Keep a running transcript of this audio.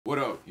What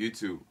up,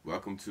 YouTube?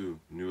 Welcome to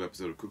a new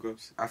episode of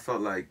Cookups. I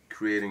felt like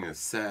creating a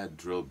sad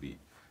drill beat.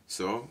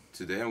 So,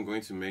 today I'm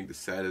going to make the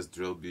saddest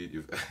drill beat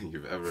you've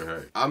ever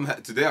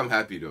heard. Today I'm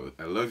happy though.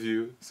 I love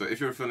you. So if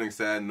you're feeling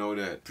sad, know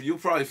that you'll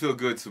probably feel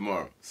good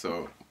tomorrow.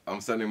 So,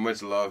 I'm sending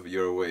much love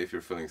your way if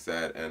you're feeling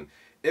sad. And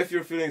if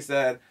you're feeling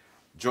sad,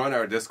 join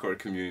our Discord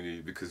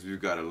community because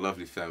we've got a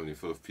lovely family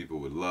full of people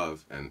with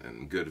love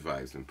and good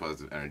vibes and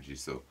positive energy.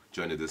 So,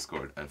 join the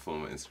Discord and follow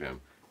my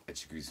Instagram at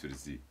Chuki with a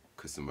Z.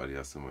 Because somebody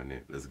else on my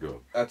name. Let's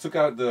go. I took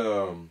out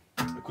the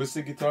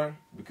acoustic guitar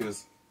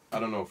because, I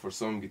don't know, for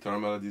some guitar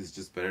melodies it's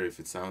just better if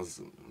it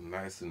sounds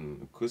nice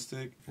and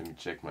acoustic. Let me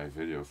check my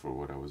video for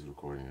what I was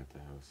recording at the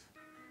house.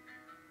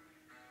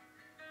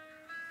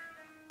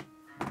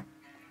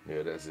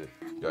 Yeah, that's it.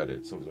 Got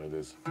it. Something like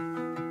this.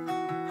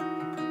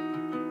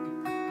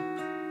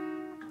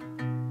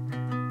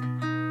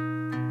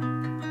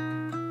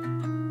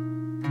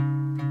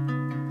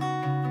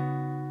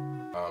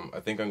 I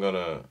think I'm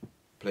gonna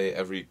play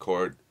every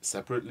chord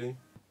separately.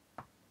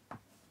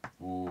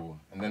 Ooh,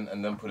 and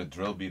then put a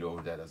drill beat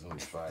over that. That's gonna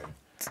be fire.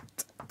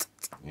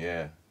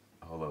 Yeah.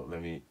 Hold up,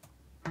 let me.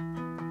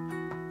 And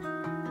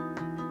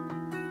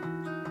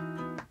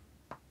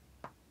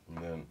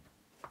then.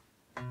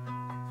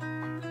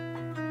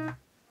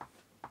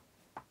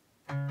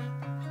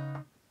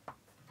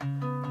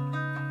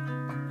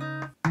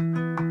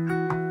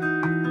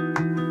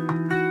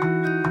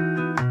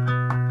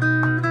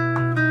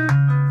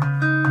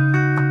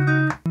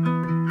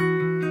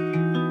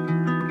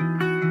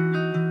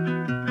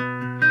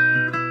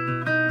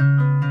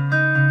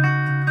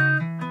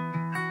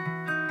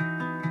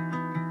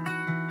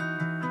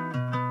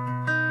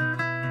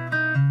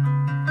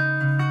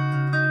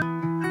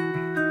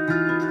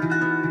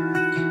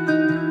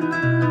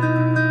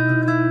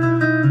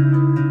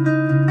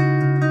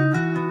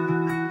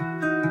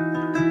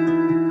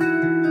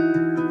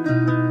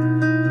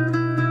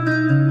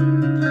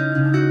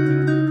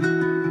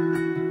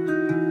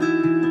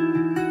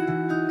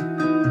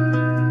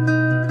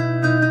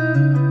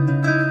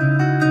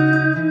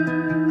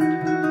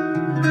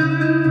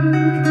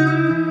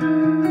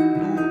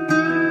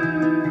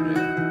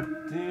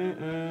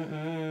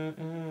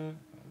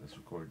 Let's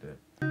record that.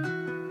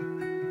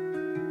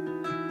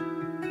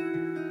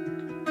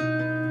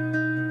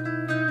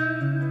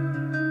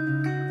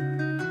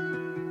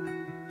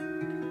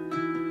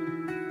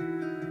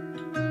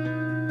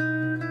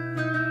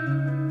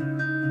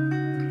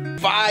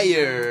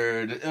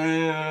 Fired!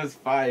 It's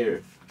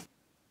fire.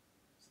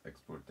 Let's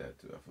export that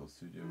to FL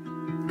Studio.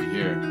 We're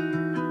here.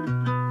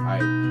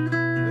 Alright,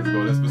 let's go.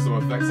 Let's put some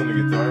effects on the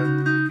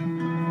guitar.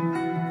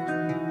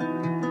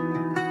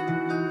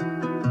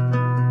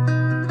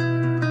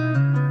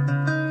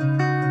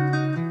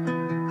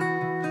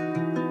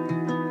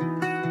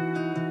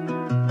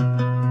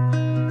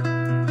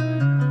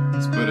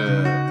 Put a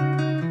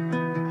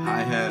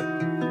hi-hat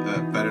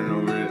pattern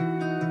over it.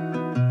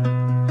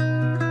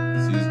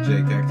 Let's use J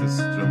Cactus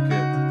drum kit.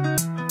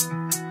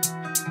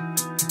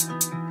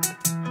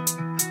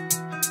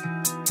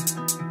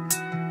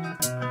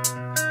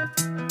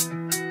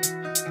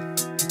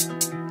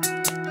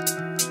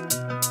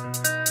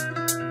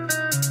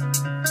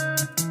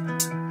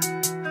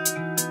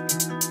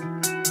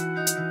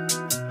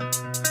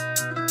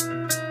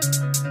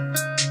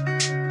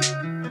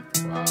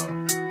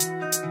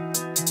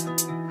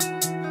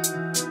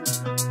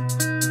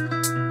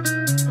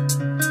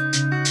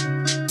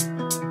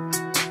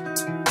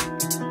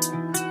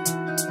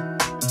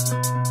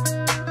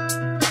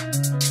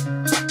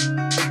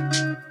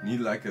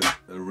 Like a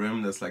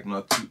rim that's like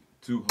not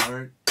too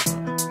hard.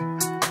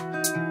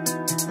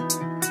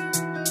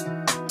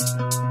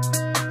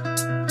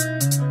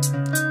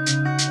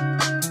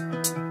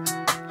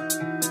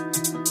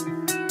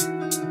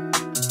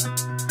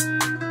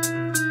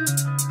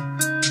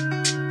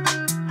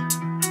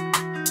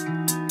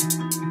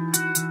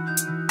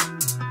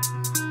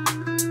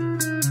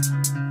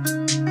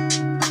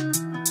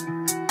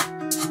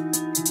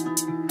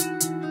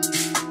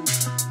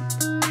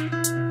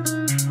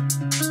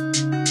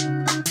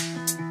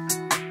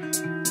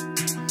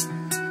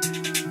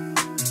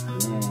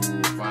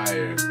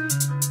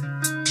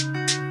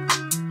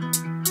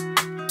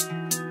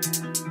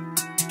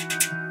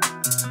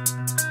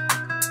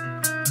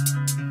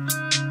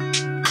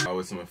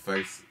 With some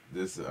effects,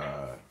 this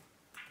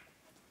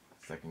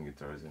second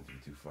guitar is going to be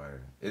too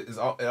fire. It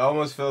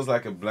almost feels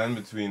like a blend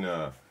between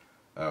a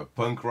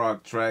punk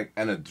rock track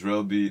and a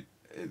drill beat.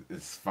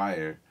 It's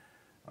fire.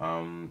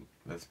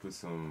 Let's put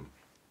some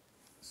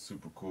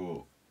super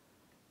cool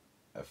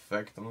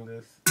effect on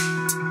this.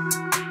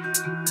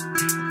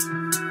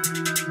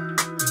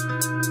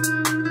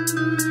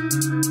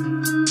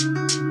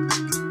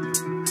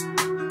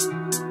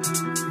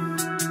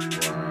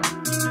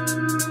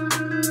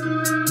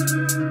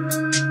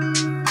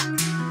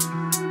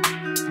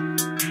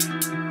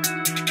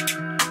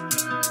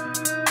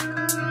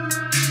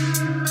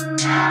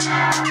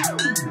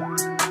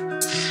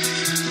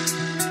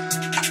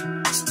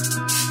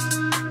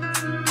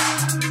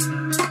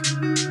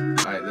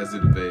 Alright, let's do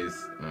the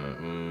bass.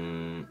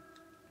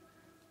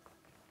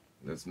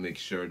 let's make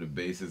sure the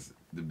bass is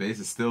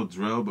still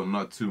drill, but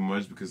not too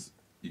much, because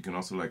you can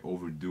also like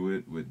overdo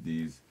it with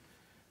these.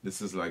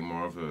 This is like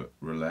more of a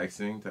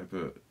relaxing type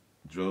of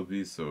drill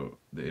beat, so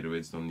the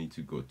 808s don't need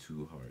to go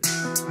too hard.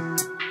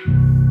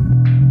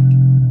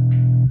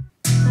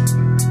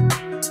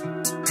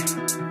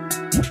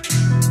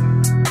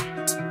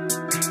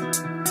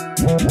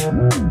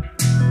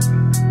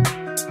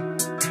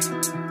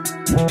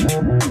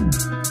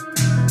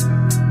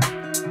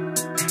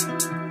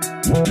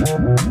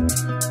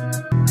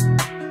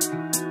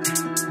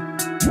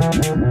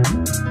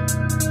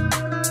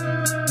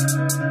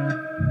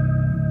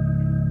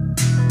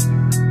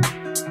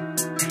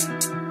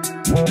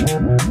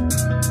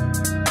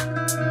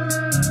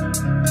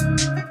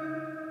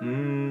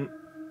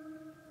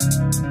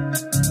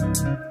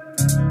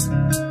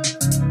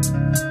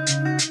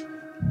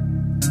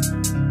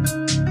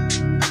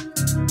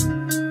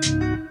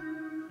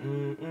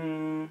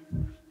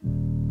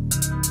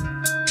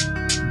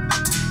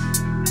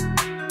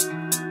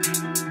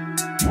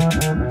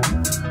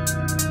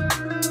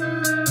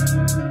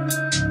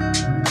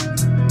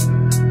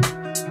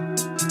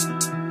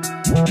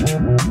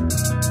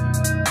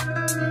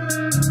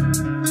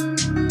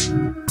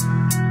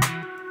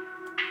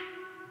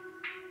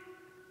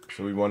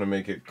 So we want to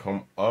make it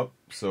come up,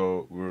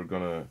 so we're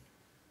gonna,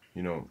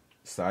 you know,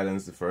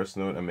 silence the first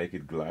note and make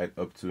it glide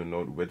up to a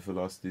note with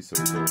velocity. So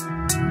we go.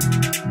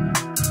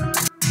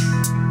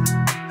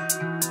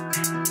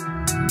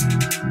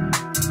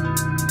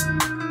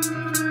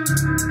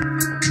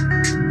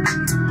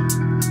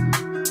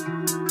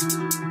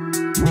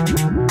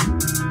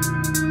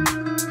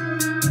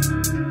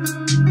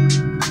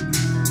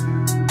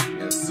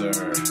 Yes, sir.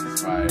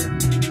 It's fire.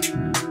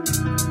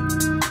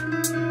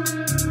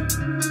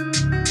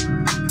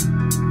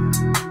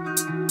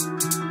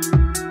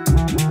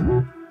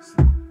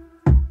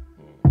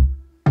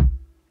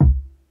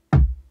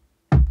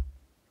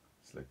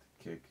 Select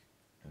the kick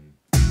and.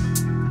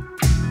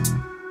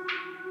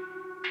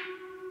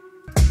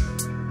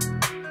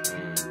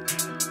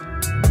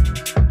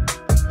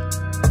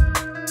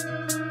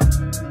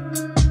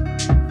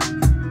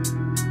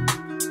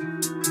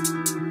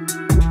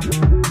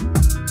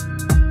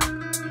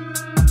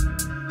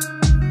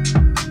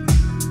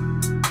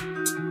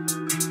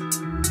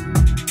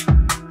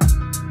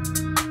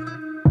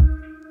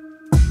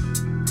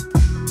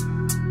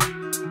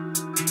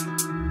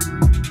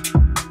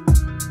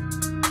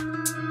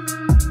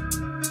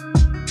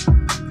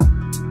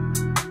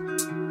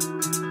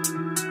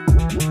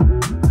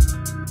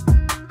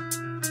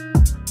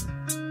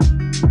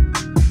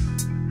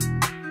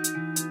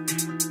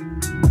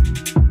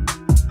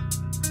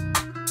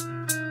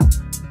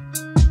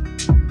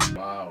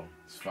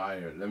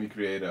 Fire. Let me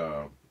create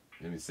a.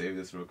 Let me save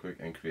this real quick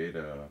and create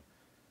a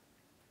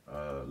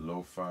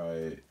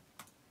lo-fi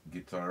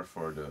guitar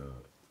for the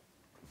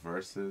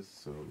verses.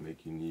 So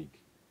make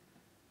unique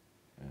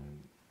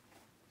and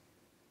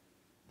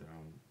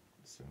down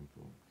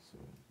sample. So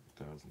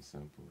 1,000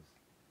 samples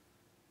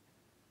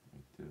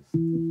like this.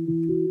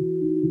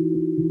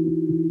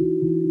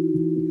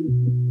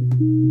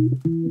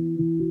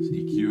 So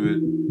EQ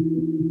it.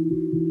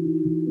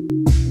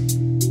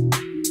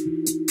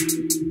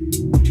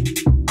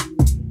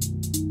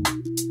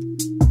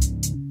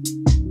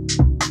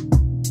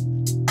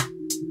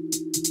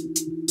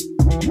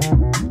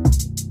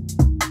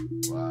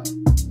 Wow.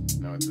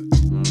 Now it's a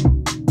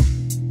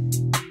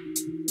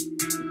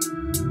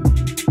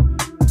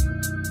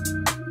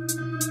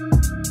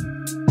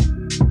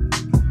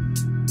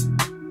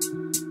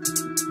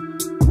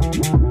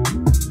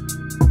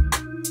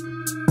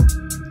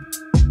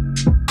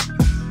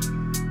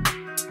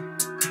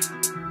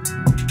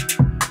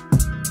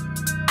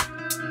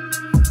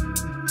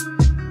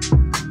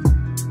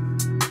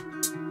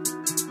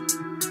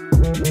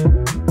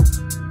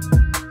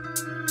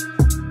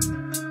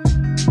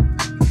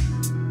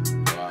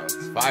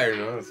fire,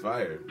 no? It's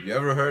fire. You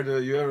ever heard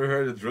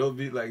a drill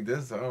beat like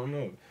this? I don't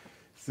know.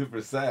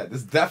 Super sad.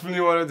 This is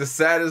definitely one of the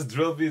saddest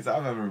drill beats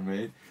I've ever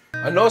made.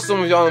 I know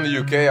some of y'all in the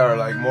UK are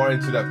like more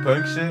into that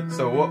punk shit.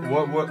 So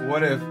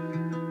what if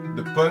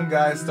the punk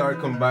guys start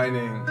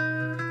combining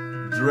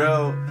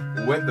drill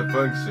with the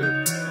punk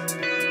shit?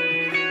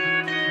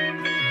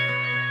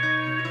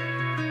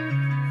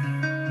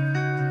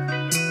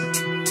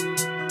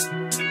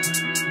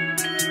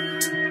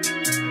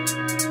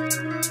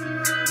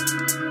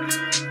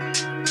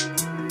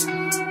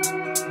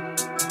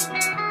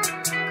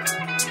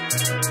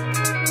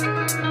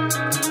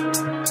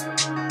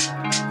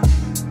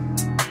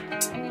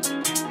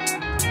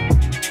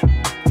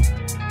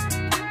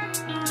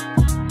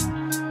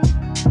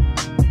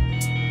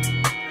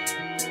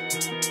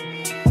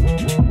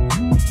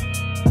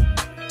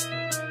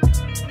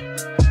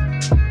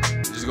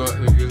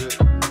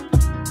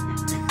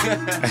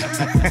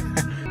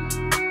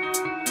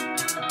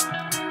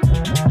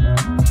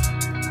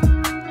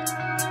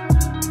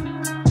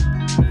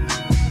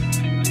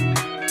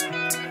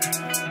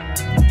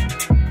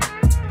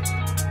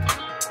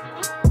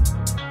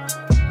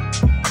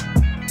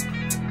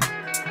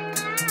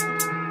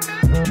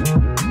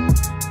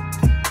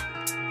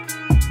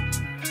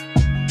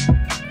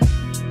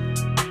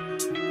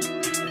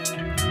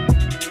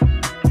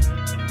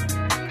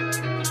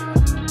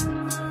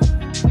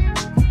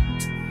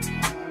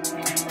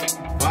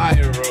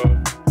 fire,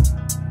 bro.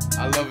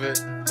 I love it.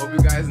 Hope you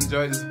guys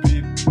enjoy this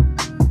beat.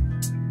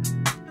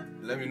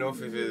 Let me know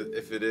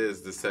if it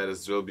is the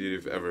saddest drill beat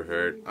you've ever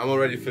heard. I'm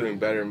already feeling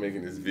better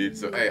making this beat.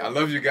 So hey, I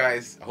love you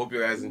guys. I hope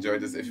you guys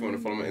enjoyed this. If you want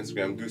to follow my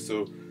Instagram, do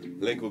so.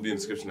 Link will be in the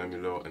description down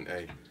below. And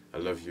hey, I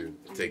love you.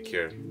 Take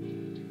care.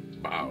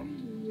 Bow.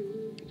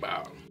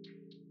 Bow.